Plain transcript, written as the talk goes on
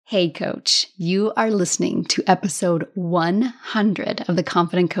Hey coach, you are listening to episode 100 of the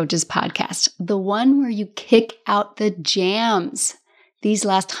Confident Coaches podcast, the one where you kick out the jams these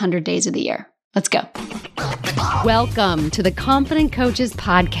last 100 days of the year. Let's go. Welcome to the Confident Coaches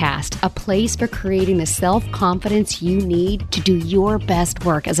podcast, a place for creating the self-confidence you need to do your best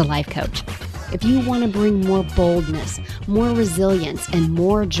work as a life coach. If you want to bring more boldness, more resilience, and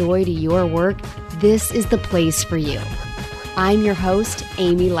more joy to your work, this is the place for you. I'm your host,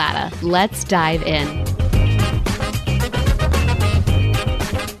 Amy Latta. Let's dive in.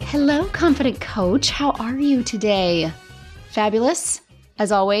 Hello, Confident Coach. How are you today? Fabulous,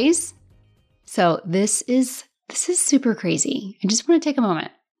 as always. So this is super crazy. I just want to take a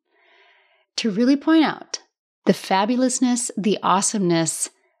moment to really point out the fabulousness, the awesomeness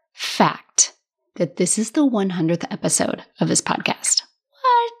fact that this is the 100th episode of this podcast.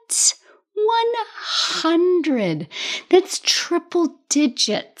 What? 100. That's triple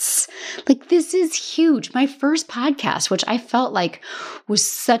digits. Like, this is huge. My first podcast, which I felt like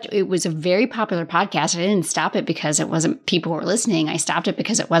it was a very popular podcast. I didn't stop it because it wasn't people were listening. I stopped it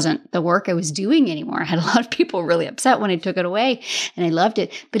because it wasn't the work I was doing anymore. I had a lot of people really upset when I took it away, and I loved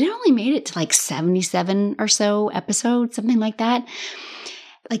it, but it only made it to like 77 or so episodes, something like that.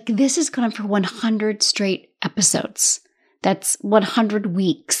 Like, this is going for 100 straight episodes. That's 100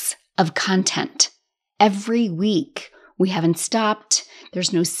 weeks of content. Every week, we haven't stopped.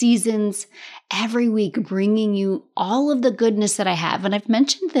 There's no seasons. Every week, bringing you all of the goodness that I have. And I've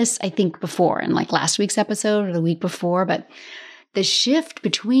mentioned this, I think, before in like last week's episode or the week before, but the shift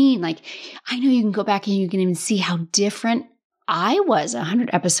between, like, I know you can go back and you can even see how different I was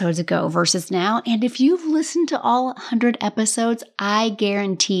 100 episodes ago versus now. And if you've listened to all 100 episodes, I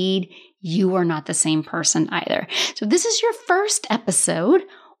guaranteed you are not the same person either. So this is your first episode.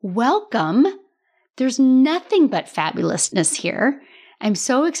 Welcome. There's nothing but fabulousness here. I'm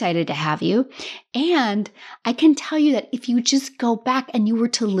so excited to have you. And I can tell you that if you just go back and you were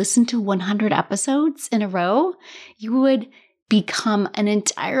to listen to 100 episodes in a row, you would become an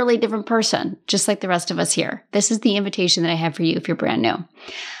entirely different person, just like the rest of us here. This is the invitation that I have for you if you're brand new.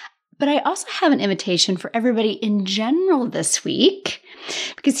 But I also have an invitation for everybody in general this week,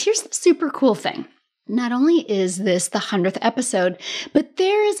 because here's the super cool thing. Not only is this the 100th episode, but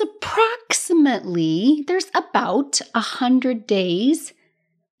there's about 100 days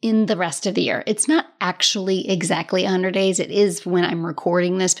in the rest of the year. It's not actually exactly 100 days. It is when I'm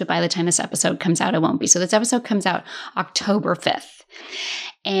recording this, but by the time this episode comes out, it won't be. So this episode comes out October 5th.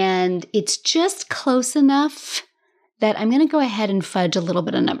 And it's just close enough that I'm going to go ahead and fudge a little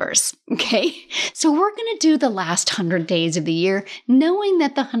bit of numbers, okay? So we're going to do the last 100 days of the year, knowing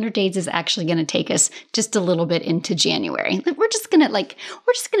that the 100 days is actually going to take us just a little bit into January. We're just going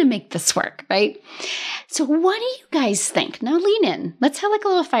to make this work, right? So what do you guys think? Now lean in. Let's have like a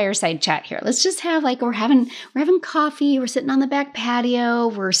little fireside chat here. Let's just have like, we're having coffee, we're sitting on the back patio,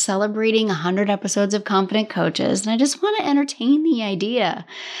 we're celebrating 100 episodes of Confident Coaches, and I just want to entertain the idea.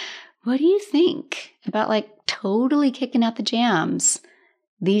 What do you think about like totally kicking out the jams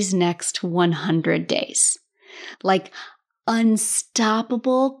these next 100 days? Like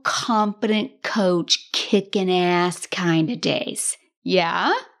unstoppable, confident coach, kicking ass kind of days.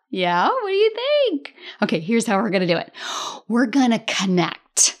 Yeah? Yeah? What do you think? Okay, here's how we're going to do it. We're going to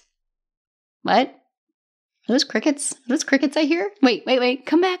connect. What? Are those crickets? Are those crickets I hear? Wait.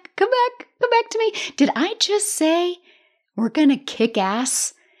 Come back to me. Did I just say we're going to kick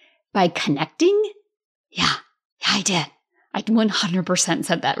ass by connecting? Yeah, I did. I 100%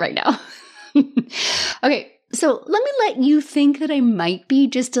 said that right now. Okay, so let me let you think that I might be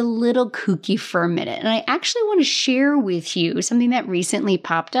just a little kooky for a minute. And I actually want to share with you something that recently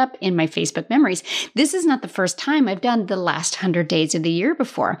popped up in my Facebook memories. This is not the first time I've done the last 100 days of the year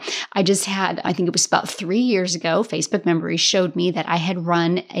before. I think it was about 3 years ago, Facebook memories showed me that I had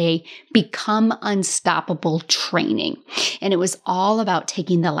run a Become Unstoppable training. And it was all about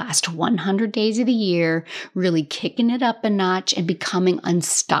taking the last 100 days of the year, really kicking it up a notch and becoming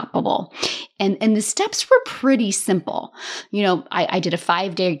unstoppable. And the steps were pretty simple. I did a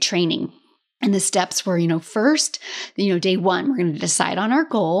 5-day training. And the steps were, first, day one, we're going to decide on our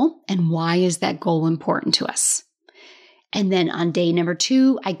goal and why is that goal important to us. And then on day number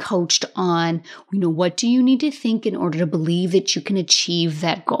 2, I coached on, what do you need to think in order to believe that you can achieve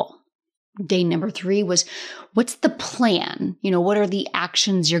that goal? Day number 3 was, what's the plan? What are the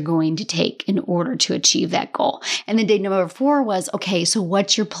actions you're going to take in order to achieve that goal? And then day number 4 was, okay, so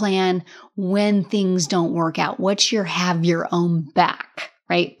what's your plan when things don't work out? What's your have your own back,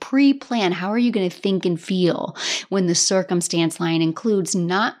 right? Pre-plan. How are you going to think and feel when the circumstance line includes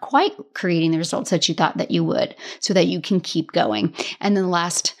not quite creating the results that you thought that you would so that you can keep going? And then the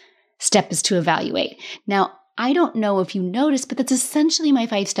last step is to evaluate. Now, I don't know if you noticed, but that's essentially my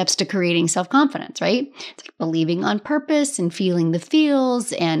 5 steps to creating self-confidence, right? It's like believing on purpose and feeling the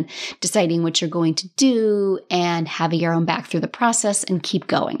feels and deciding what you're going to do and having your own back through the process and keep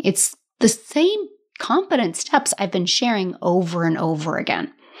going. It's the same confidence steps I've been sharing over and over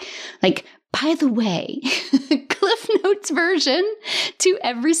again. Like, by the way, Cliff Notes version to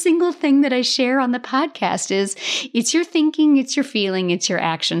every single thing that I share on the podcast is it's your thinking, it's your feeling, it's your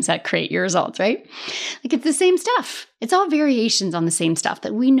actions that create your results, right? Like, it's the same stuff. It's all variations on the same stuff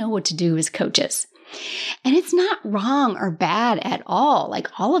that we know what to do as coaches. And it's not wrong or bad at all. Like,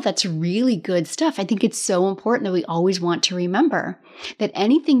 all of that's really good stuff. I think it's so important that we always want to remember that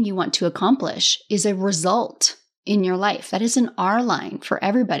anything you want to accomplish is a result in your life. That is an R line for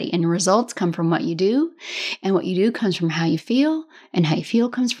everybody. And your results come from what you do. And what you do comes from how you feel. And how you feel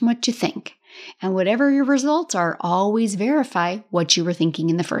comes from what you think. And whatever your results are, always verify what you were thinking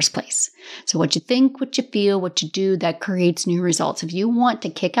in the first place. So what you think, what you feel, what you do, that creates new results. If you want to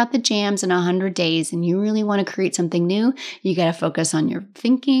kick out the jams in 100 days and you really want to create something new, you got to focus on your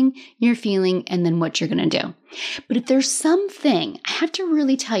thinking, your feeling, and then what you're going to do. But if there's something, I have to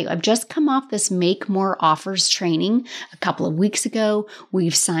really tell you, I've just come off this Make More Offers training a couple of weeks ago.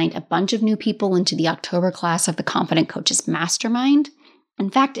 We've signed a bunch of new people into the October class of the Confident Coaches Mastermind. In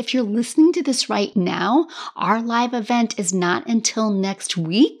fact, if you're listening to this right now, our live event is not until next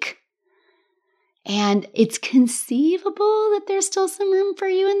week. And it's conceivable that there's still some room for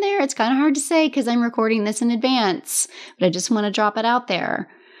you in there. It's kind of hard to say because I'm recording this in advance, but I just want to drop it out there.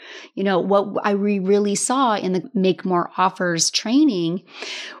 You know, what I really saw in the Make More Offers training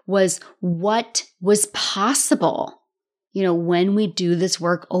was what was possible, you know, when we do this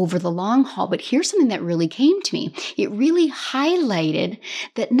work over the long haul. But here's something that really came to me. It really highlighted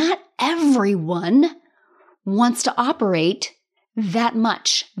that not everyone wants to operate that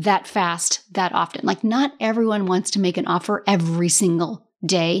much, that fast, that often. Like, not everyone wants to make an offer every single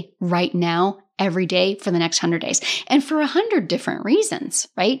day, right now, every day for the next 100 days. And for 100 different reasons,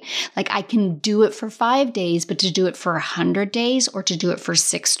 right? Like, I can do it for 5 days, but to do it for 100 days or to do it for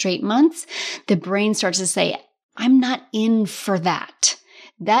 6 straight months, the brain starts to say, I'm not in for that.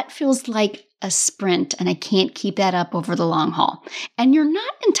 That feels like a sprint, and I can't keep that up over the long haul. And you're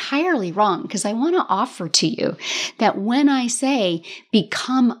not entirely wrong, because I want to offer to you that when I say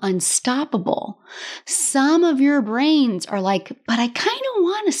become unstoppable, some of your brains are like, but I kind of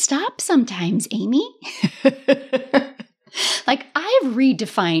want to stop sometimes, Amy. Like, I've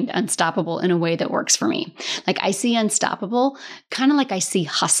redefined unstoppable in a way that works for me. Like, I see unstoppable kind of like I see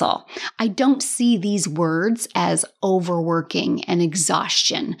hustle. I don't see these words as overworking and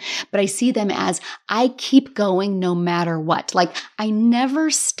exhaustion, but I see them as I keep going no matter what. Like, I never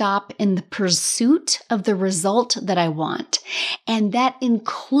stop in the pursuit of the result that I want. And that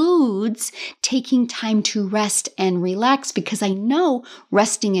includes taking time to rest and relax, because I know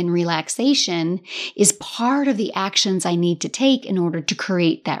resting and relaxation is part of the actions I need to take in order to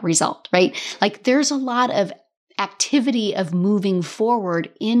create that result, right? Like, there's a lot of activity of moving forward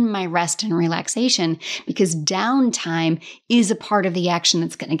in my rest and relaxation, because downtime is a part of the action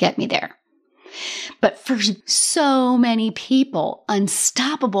that's going to get me there. But for so many people,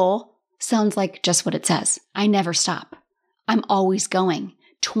 unstoppable sounds like just what it says. I never stop. I'm always going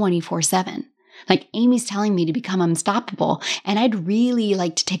 24/7. Like, Amy's telling me to become unstoppable, and I'd really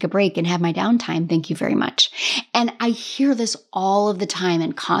like to take a break and have my downtime. Thank you very much. And I hear this all of the time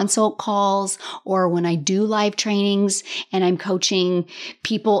in consult calls or when I do live trainings and I'm coaching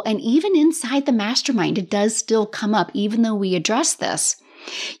people, and even inside the mastermind, it does still come up, even though we address this.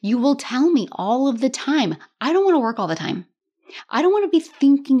 You will tell me all of the time, I don't want to work all the time. I don't want to be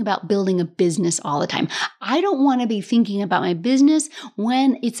thinking about building a business all the time. I don't want to be thinking about my business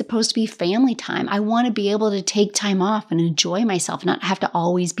when it's supposed to be family time. I want to be able to take time off and enjoy myself, not have to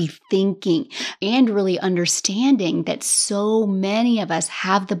always be thinking, and really understanding that so many of us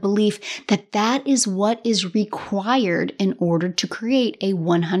have the belief that that is what is required in order to create a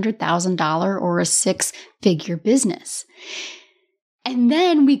 $100,000 or a 6-figure business. And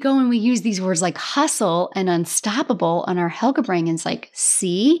then we go and we use these words like hustle and unstoppable on our Helga brain. And it's like,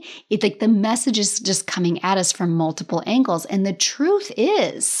 see, it's like the message is just coming at us from multiple angles. And the truth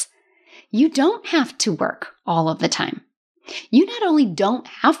is, you don't have to work all of the time. You not only don't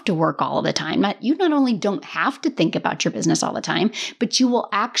have to work all of the time, you not only don't have to think about your business all the time, but you will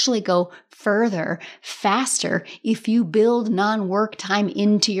actually go further, faster if you build non-work time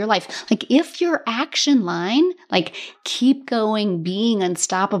into your life. Like, if your action line, like keep going, being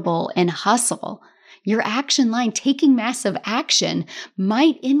unstoppable, and hustle, Your action line, taking massive action,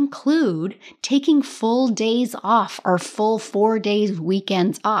 might include taking full days off or full 4 days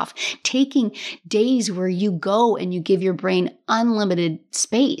weekends off, taking days where you go and you give your brain unlimited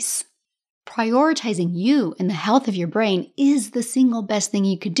space. Prioritizing you and the health of your brain is the single best thing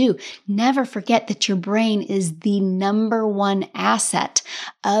you could do. Never forget that your brain is the number one asset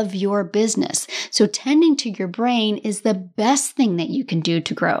of your business. So tending to your brain is the best thing that you can do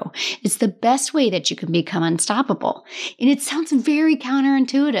to grow. It's the best way that you can become unstoppable. And it sounds very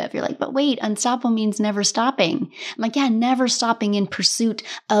counterintuitive. You're like, but wait, unstoppable means never stopping. I'm like, yeah, never stopping in pursuit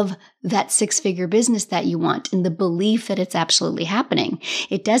of that 6-figure business that you want and the belief that it's absolutely happening.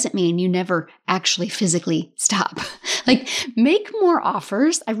 It doesn't mean you never actually physically stop. Like, make more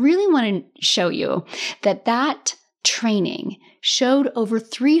offers. I really want to show you that training showed over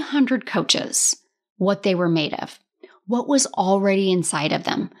 300 coaches what they were made of, what was already inside of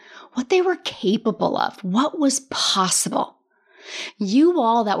them, what they were capable of, what was possible. You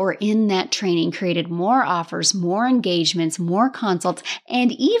all that were in that training created more offers, more engagements, more consults,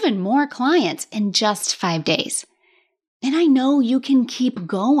 and even more clients in just 5 days. And I know you can keep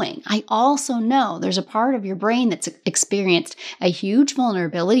going. I also know there's a part of your brain that's experienced a huge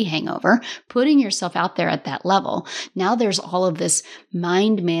vulnerability hangover, putting yourself out there at that level. Now there's all of this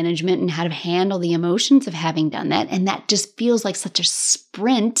mind management and how to handle the emotions of having done that. And that just feels like such a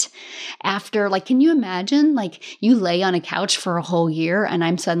sprint after, like, can you imagine, like, you lay on a couch for a whole year and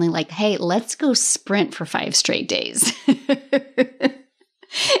I'm suddenly like, hey, let's go sprint for 5 straight days.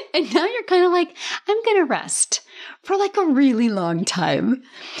 And now you're kind of like, I'm going to rest for like a really long time.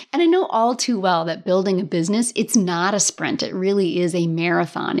 And I know all too well that building a business, it's not a sprint. It really is a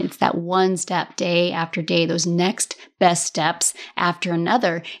marathon. It's that one step day after day, those next best steps after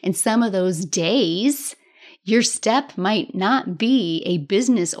another. And some of those days, your step might not be a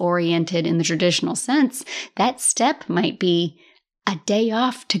business oriented in the traditional sense. That step might be a day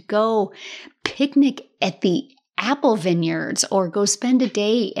off to go picnic at the apple vineyards or go spend a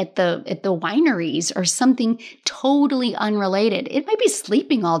day at the wineries or something totally unrelated. It might be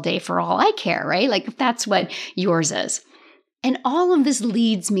sleeping all day for all I care, right? Like, if that's what yours is. And all of this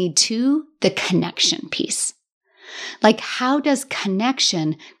leads me to the connection piece. Like, how does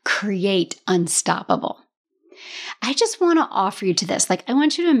connection create unstoppable? I just want to offer you to this. Like, I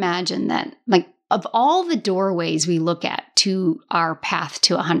want you to imagine that, like, of all the doorways we look at to our path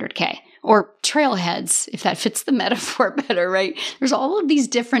to 100K, or trailheads, if that fits the metaphor better, right? There's all of these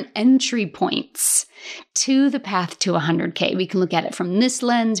different entry points to the path to 100K. We can look at it from this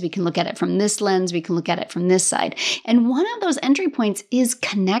lens. We can look at it from this lens. We can look at it from this side. And one of those entry points is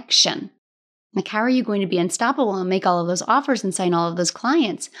connection. Like, how are you going to be unstoppable and make all of those offers and sign all of those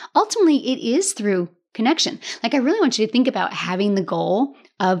clients? Ultimately, it is through connection. Like, I really want you to think about having the goal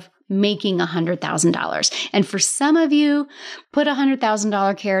of making $100,000. And for some of you, put a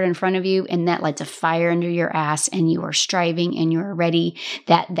 $100,000 carrot in front of you and that lights a fire under your ass and you are striving and you are ready.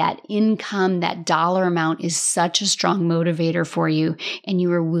 That income, that dollar amount is such a strong motivator for you and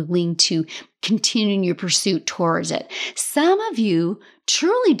you are willing to continue your pursuit towards it. Some of you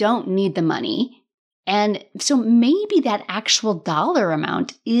truly don't need the money. And so maybe that actual dollar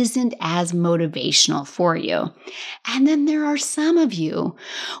amount isn't as motivational for you. And then there are some of you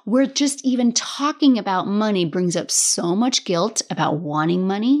where just even talking about money brings up so much guilt about wanting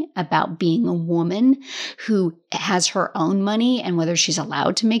money, about being a woman who has her own money and whether she's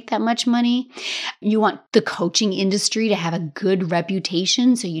allowed to make that much money. You want the coaching industry to have a good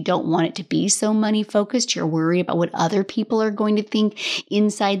reputation, so you don't want it to be so money focused. You're worried about what other people are going to think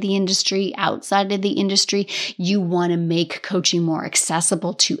inside the industry, outside of the industry. You want to make coaching more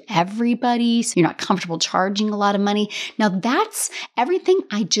accessible to everybody, so you're not comfortable charging a lot of money. Now, that's everything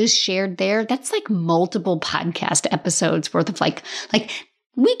I just shared there. That's like multiple podcast episodes worth of like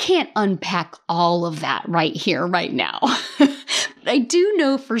we can't unpack all of that right here, right now. I do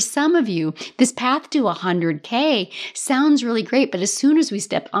know for some of you, this path to 100K sounds really great, but as soon as we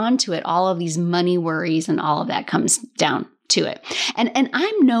step onto it, all of these money worries and all of that comes down to it. And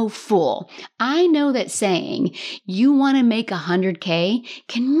I'm no fool. I know that saying you want to make 100K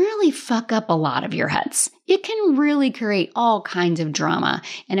can really fuck up a lot of your heads. It can really create all kinds of drama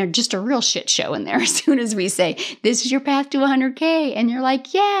and just a real shit show in there as soon as we say, this is your path to 100K. And you're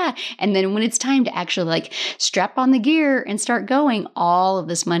like, yeah. And then when it's time to actually like strap on the gear and start going, all of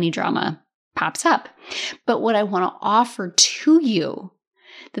this money drama pops up. But what I want to offer to you,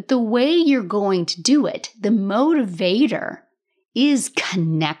 that the way you're going to do it, the motivator is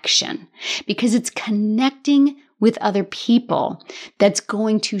connection, because it's connecting with other people that's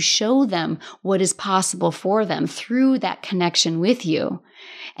going to show them what is possible for them through that connection with you.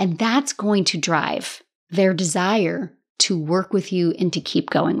 And that's going to drive their desire to work with you and to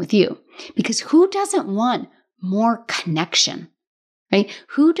keep going with you. Because who doesn't want more connection, right?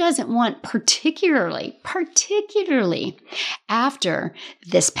 Who doesn't want, particularly after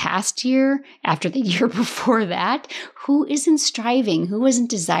this past year, after the year before that, who isn't striving, who isn't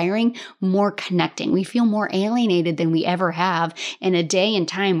desiring more connecting? We feel more alienated than we ever have in a day and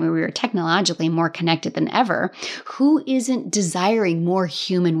time where we are technologically more connected than ever. Who isn't desiring more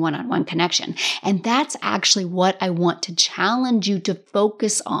human one-on-one connection? And that's actually what I want to challenge you to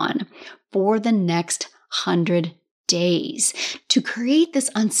focus on for the next 100 days, to create this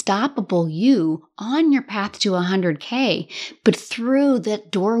unstoppable you on your path to 100K, but through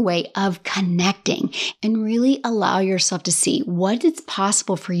that doorway of connecting, and really allow yourself to see what is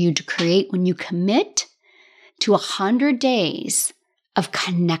possible for you to create when you commit to 100 days of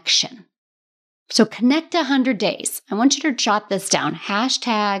connection. So connect 100 days. I want you to jot this down.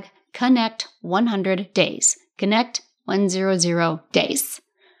 Hashtag connect 100 days. Connect 100 days.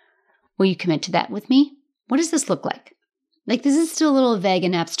 Will you commit to that with me? What does this look like? Like, this is still a little vague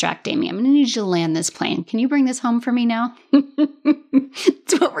and abstract, Amy. I'm going to need you to land this plane. Can you bring this home for me now?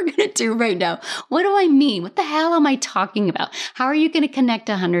 That's what we're going to do right now. What do I mean? What the hell am I talking about? How are you going to connect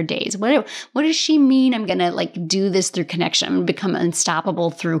 100 days? What does she mean? I'm going to do this through connection. I'm going to become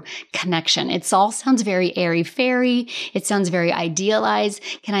unstoppable through connection. It all sounds very airy-fairy. It sounds very idealized.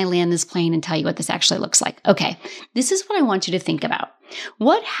 Can I land this plane and tell you what this actually looks like? Okay, this is what I want you to think about.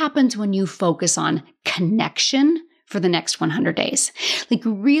 What happens when you focus on connection for the next 100 days? Like,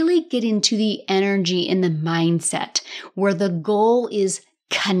 really get into the energy and the mindset where the goal is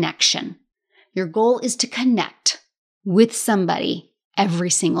connection. Your goal is to connect with somebody every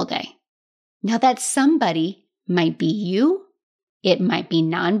single day. Now, that somebody might be you. It might be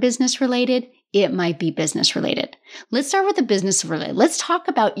non-business related. It might be business related. Let's start with the business related. Let's talk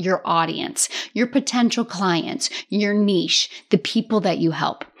about your audience, your potential clients, your niche, the people that you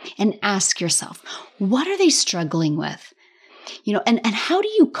help, and ask yourself, what are they struggling with? And how do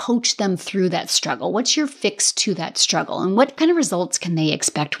you coach them through that struggle? What's your fix to that struggle? And what kind of results can they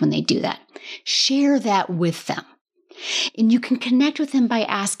expect when they do that? Share that with them. And you can connect with them by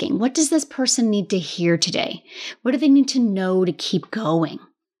asking, what does this person need to hear today? What do they need to know to keep going?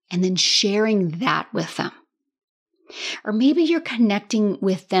 And then sharing that with them. Or maybe you're connecting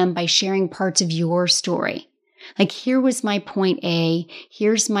with them by sharing parts of your story. Like, here was my point A,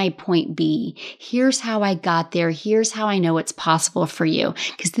 here's my point B, here's how I got there, here's how I know it's possible for you,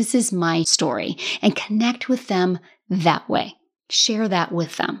 because this is my story. And connect with them that way. Share that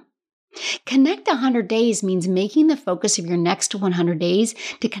with them. Connect 100 days means making the focus of your next 100 days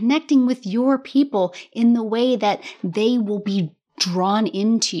to connecting with your people in the way that they will be drawn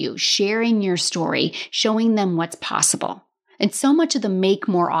into you, sharing your story, showing them what's possible. And so much of the make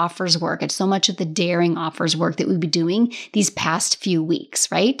more offers work, and so much of the daring offers work that we've been doing these past few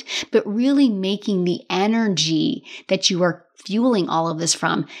weeks, right? But really making the energy that you are fueling all of this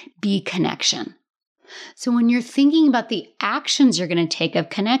from be connection. So when you're thinking about the actions you're going to take of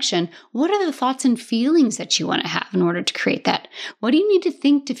connection, what are the thoughts and feelings that you want to have in order to create that? What do you need to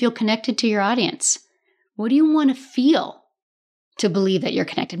think to feel connected to your audience? What do you want to feel to believe that you're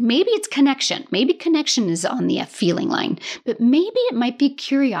connected? Maybe it's connection. Maybe connection is on the feeling line, but maybe it might be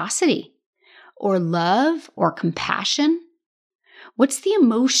curiosity or love or compassion. What's the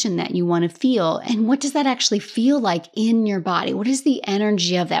emotion that you want to feel? And what does that actually feel like in your body? What is the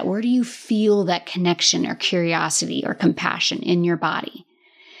energy of that? Where do you feel that connection or curiosity or compassion in your body?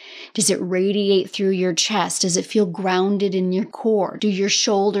 Does it radiate through your chest? Does it feel grounded in your core? Do your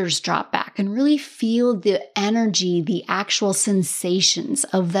shoulders drop back? And really feel the energy, the actual sensations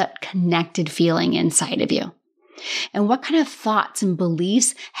of that connected feeling inside of you. And what kind of thoughts and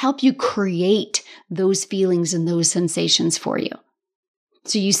beliefs help you create those feelings and those sensations for you?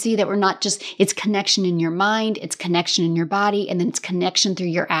 So you see that we're not just, it's connection in your mind, it's connection in your body, and then it's connection through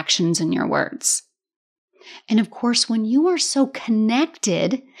your actions and your words. And of course, when you are so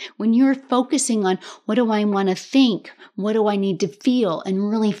connected, when you're focusing on what do I want to think, what do I need to feel, and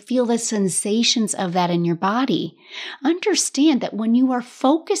really feel the sensations of that in your body, understand that when you are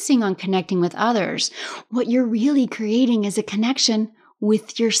focusing on connecting with others, what you're really creating is a connection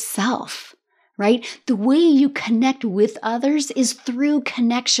with yourself, right? The way you connect with others is through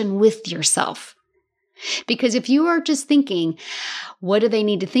connection with yourself. Because if you are just thinking, what do they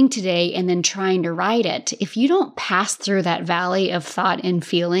need to think today, and then trying to write it, if you don't pass through that valley of thought and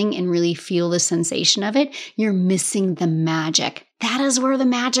feeling and really feel the sensation of it, you're missing the magic. That is where the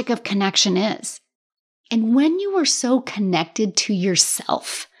magic of connection is. And when you are so connected to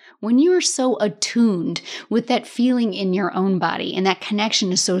yourself, When you are so attuned with that feeling in your own body and that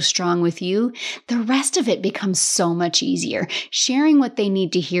connection is so strong with you, the rest of it becomes so much easier. Sharing what they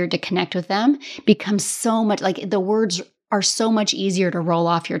need to hear to connect with them becomes so much, like the words are so much easier to roll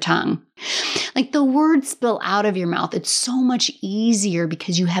off your tongue. Like the words spill out of your mouth. It's so much easier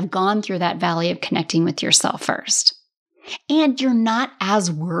because you have gone through that valley of connecting with yourself first. And you're not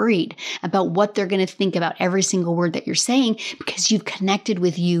as worried about what they're going to think about every single word that you're saying because you've connected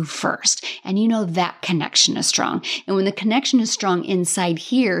with you first. And you know that connection is strong. And when the connection is strong inside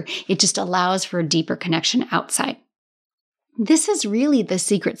here, it just allows for a deeper connection outside. This is really the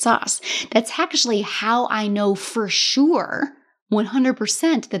secret sauce. That's actually how I know for sure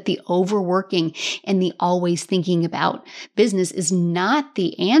 100% that the overworking and the always thinking about business is not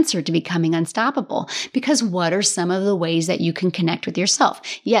the answer to becoming unstoppable. Because what are some of the ways that you can connect with yourself?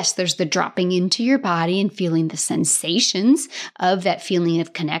 Yes, there's the dropping into your body and feeling the sensations of that feeling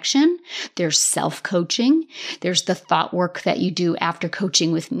of connection. There's self-coaching. There's the thought work that you do after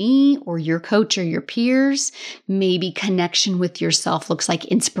coaching with me or your coach or your peers. Maybe connection with yourself looks like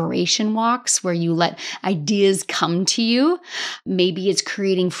inspiration walks where you let ideas come to you. Maybe it's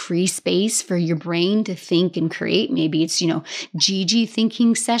creating free space for your brain to think and create. Maybe it's, Gigi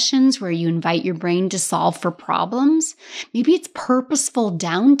thinking sessions where you invite your brain to solve for problems. Maybe it's purposeful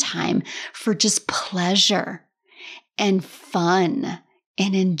downtime for just pleasure and fun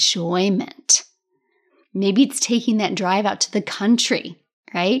and enjoyment. Maybe it's taking that drive out to the country,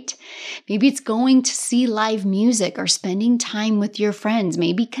 right? Maybe it's going to see live music or spending time with your friends.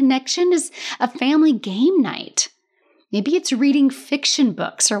 Maybe connection is a family game night. Maybe it's reading fiction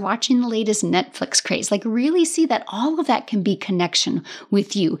books or watching the latest Netflix craze. Like really see that all of that can be connection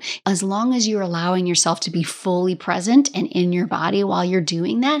with you. As long as you're allowing yourself to be fully present and in your body while you're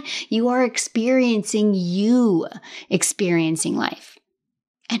doing that, you are experiencing life.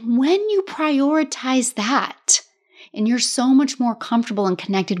 And when you prioritize that and you're so much more comfortable and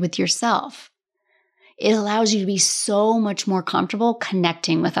connected with yourself, it allows you to be so much more comfortable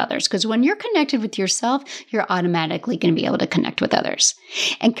connecting with others. Because when you're connected with yourself, you're automatically going to be able to connect with others.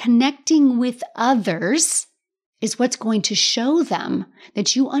 And connecting with others is what's going to show them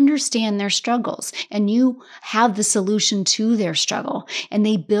that you understand their struggles and you have the solution to their struggle. And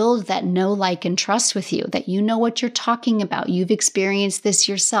they build that know, like, and trust with you, that you know what you're talking about. You've experienced this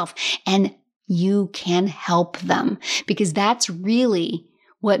yourself and you can help them, because that's really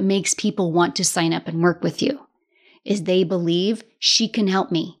what makes people want to sign up and work with you, is they believe she can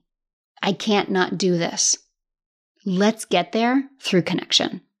help me. I can't not do this. Let's get there through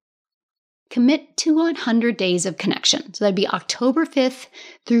connection. Commit to 100 days of connection. So that'd be October 5th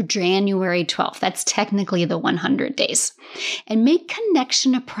through January 12th. That's technically the 100 days. And make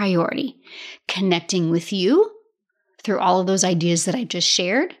connection a priority. Connecting with you through all of those ideas that I just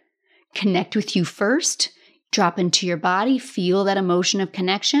shared. Connect with you first. Drop into your body, feel that emotion of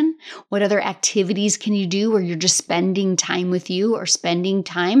connection. What other activities can you do where you're just spending time with you or spending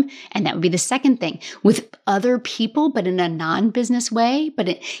time? And that would be the second thing, with other people, but in a non-business way, but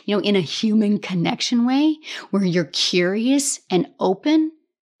in a human connection way where you're curious and open.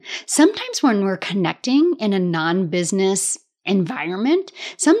 Sometimes when we're connecting in a non-business environment,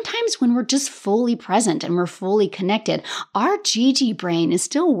 sometimes when we're just fully present and we're fully connected, our Gigi brain is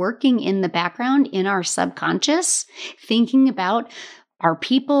still working in the background in our subconscious, thinking about our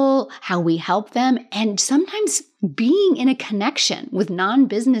people, how we help them, and sometimes being in a connection with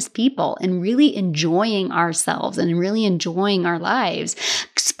non-business people and really enjoying ourselves and really enjoying our lives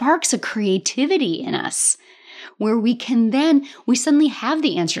sparks a creativity in us, where we suddenly have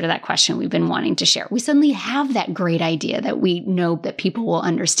the answer to that question we've been wanting to share. We suddenly have that great idea that we know that people will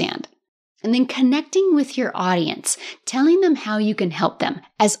understand. And then connecting with your audience, telling them how you can help them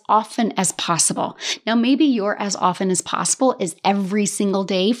as often as possible. Now, maybe your as often as possible is every single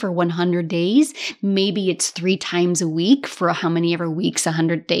day for 100 days. Maybe it's 3 times a week for how many ever weeks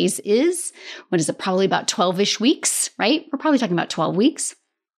 100 days is. What is it? Probably about 12-ish weeks, right? We're probably talking about 12 weeks.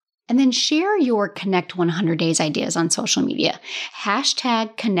 And then share your Connect 100 Days ideas on social media.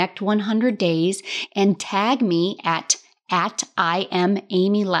 Hashtag Connect 100 Days and tag me at I am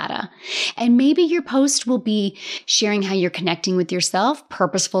Amy Latta. And maybe your post will be sharing how you're connecting with yourself,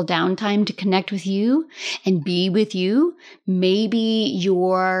 purposeful downtime to connect with you and be with you. Maybe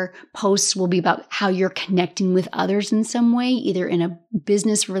your posts will be about how you're connecting with others in some way, either in a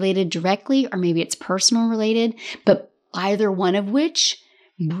business related directly, or maybe it's personal related, but either one of which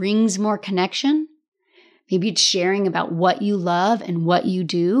brings more connection. Maybe it's sharing about what you love and what you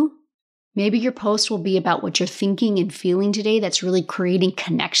do. Maybe your post will be about what you're thinking and feeling today that's really creating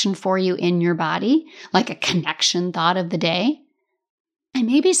connection for you in your body, like a connection thought of the day. And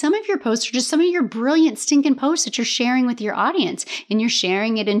maybe some of your posts are just some of your brilliant stinking posts that you're sharing with your audience, and you're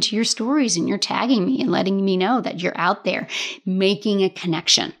sharing it into your stories, and you're tagging me and letting me know that you're out there making a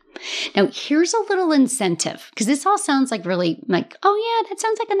connection. Now, here's a little incentive, because this all sounds like really like, oh yeah, that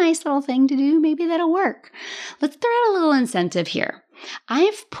sounds like a nice little thing to do. Maybe that'll work. Let's throw out a little incentive here.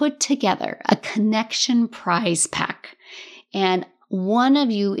 I've put together a connection prize pack, and one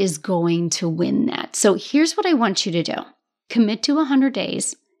of you is going to win that. So here's what I want you to do. Commit to 100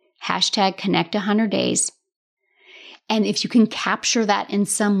 days, hashtag connect 100 days. And if you can capture that in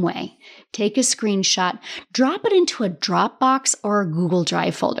some way, take a screenshot, drop it into a Dropbox or a Google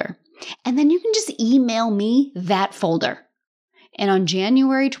Drive folder. And then you can just email me that folder. And on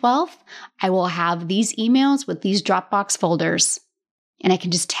January 12th, I will have these emails with these Dropbox folders. And I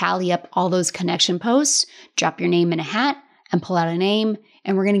can just tally up all those connection posts, drop your name in a hat, and pull out a name.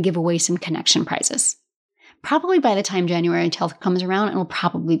 And we're going to give away some connection prizes. Probably by the time January 12th comes around, it'll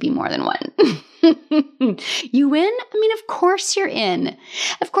probably be more than one. You win? I mean, of course you're in.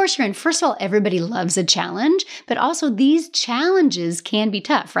 Of course you're in. First of all, everybody loves a challenge, but also these challenges can be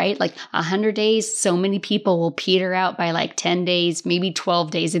tough, right? Like 100 days, so many people will peter out by like 10 days, maybe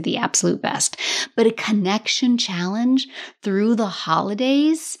 12 days at the absolute best. But a connection challenge through the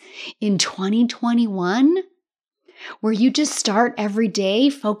holidays in 2021, where you just start every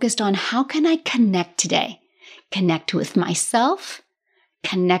day focused on how can I connect today? Connect with myself,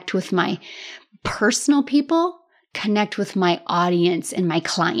 connect with my personal people, connect with my audience and my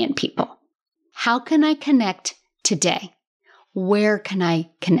client people. How can I connect today? Where can I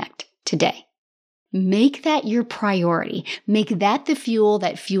connect today? Make that your priority. Make that the fuel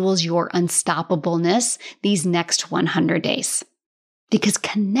that fuels your unstoppableness these next 100 days. Because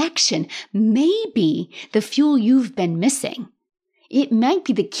connection may be the fuel you've been missing. It might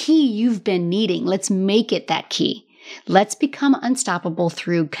be the key you've been needing. Let's make it that key. Let's become unstoppable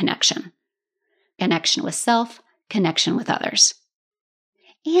through connection. Connection with self, connection with others.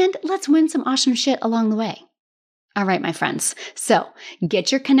 And let's win some awesome shit along the way. All right, my friends. So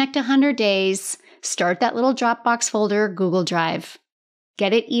get your Connect 100 days, start that little Dropbox folder, Google Drive,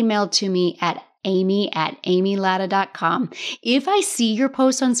 get it emailed to me at amy@amylatta.com. If I see your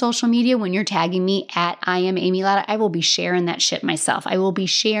post on social media when you're tagging me at I am Amy Latta, I will be sharing that shit myself. I will be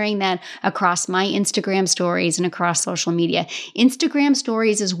sharing that across my Instagram stories and across social media. Instagram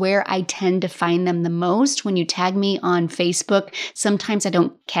stories is where I tend to find them the most. When you tag me on Facebook, sometimes I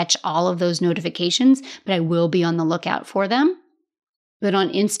don't catch all of those notifications, but I will be on the lookout for them. But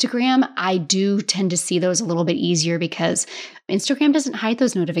on Instagram, I do tend to see those a little bit easier because Instagram doesn't hide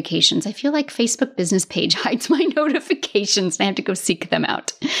those notifications. I feel like Facebook business page hides my notifications and I have to go seek them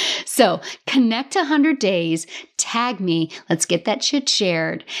out. So connect 100 days, tag me, let's get that shit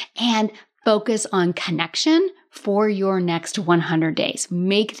shared, and focus on connection for your next 100 days.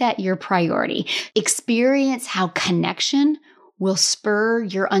 Make that your priority. Experience how connection will spur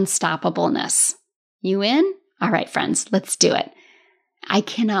your unstoppableness. You in? All right, friends, let's do it. I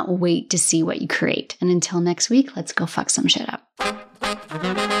cannot wait to see what you create. And until next week, let's go fuck some shit up.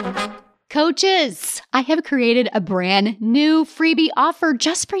 Coaches, I have created a brand new freebie offer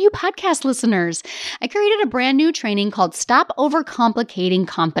just for you podcast listeners. I created a brand new training called Stop Overcomplicating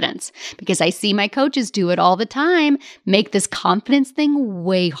Confidence because I see my coaches do it all the time, make this confidence thing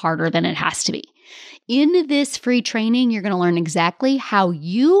way harder than it has to be. In this free training, you're going to learn exactly how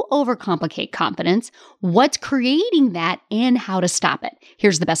you overcomplicate confidence, what's creating that, and how to stop it.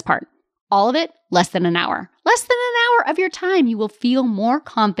 Here's the best part. All of it, less than an hour. Less than an hour of your time. You will feel more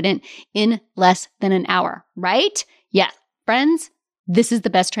confident in less than an hour, right? Yeah, friends, this is the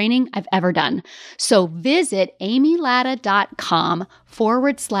best training I've ever done. So visit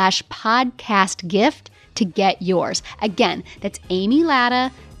amylatta.com/podcast gift to get yours. Again, that's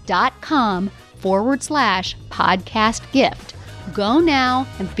amylatta.com/podcast gift. Go now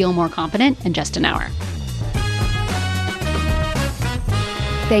and feel more confident in just an hour.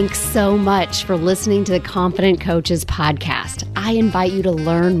 Thanks so much for listening to the Confident Coaches podcast. I invite you to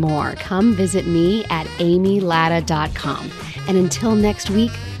learn more. Come visit me at amylatta.com. And until next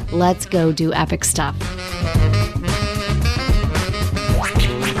week, let's go do epic stuff.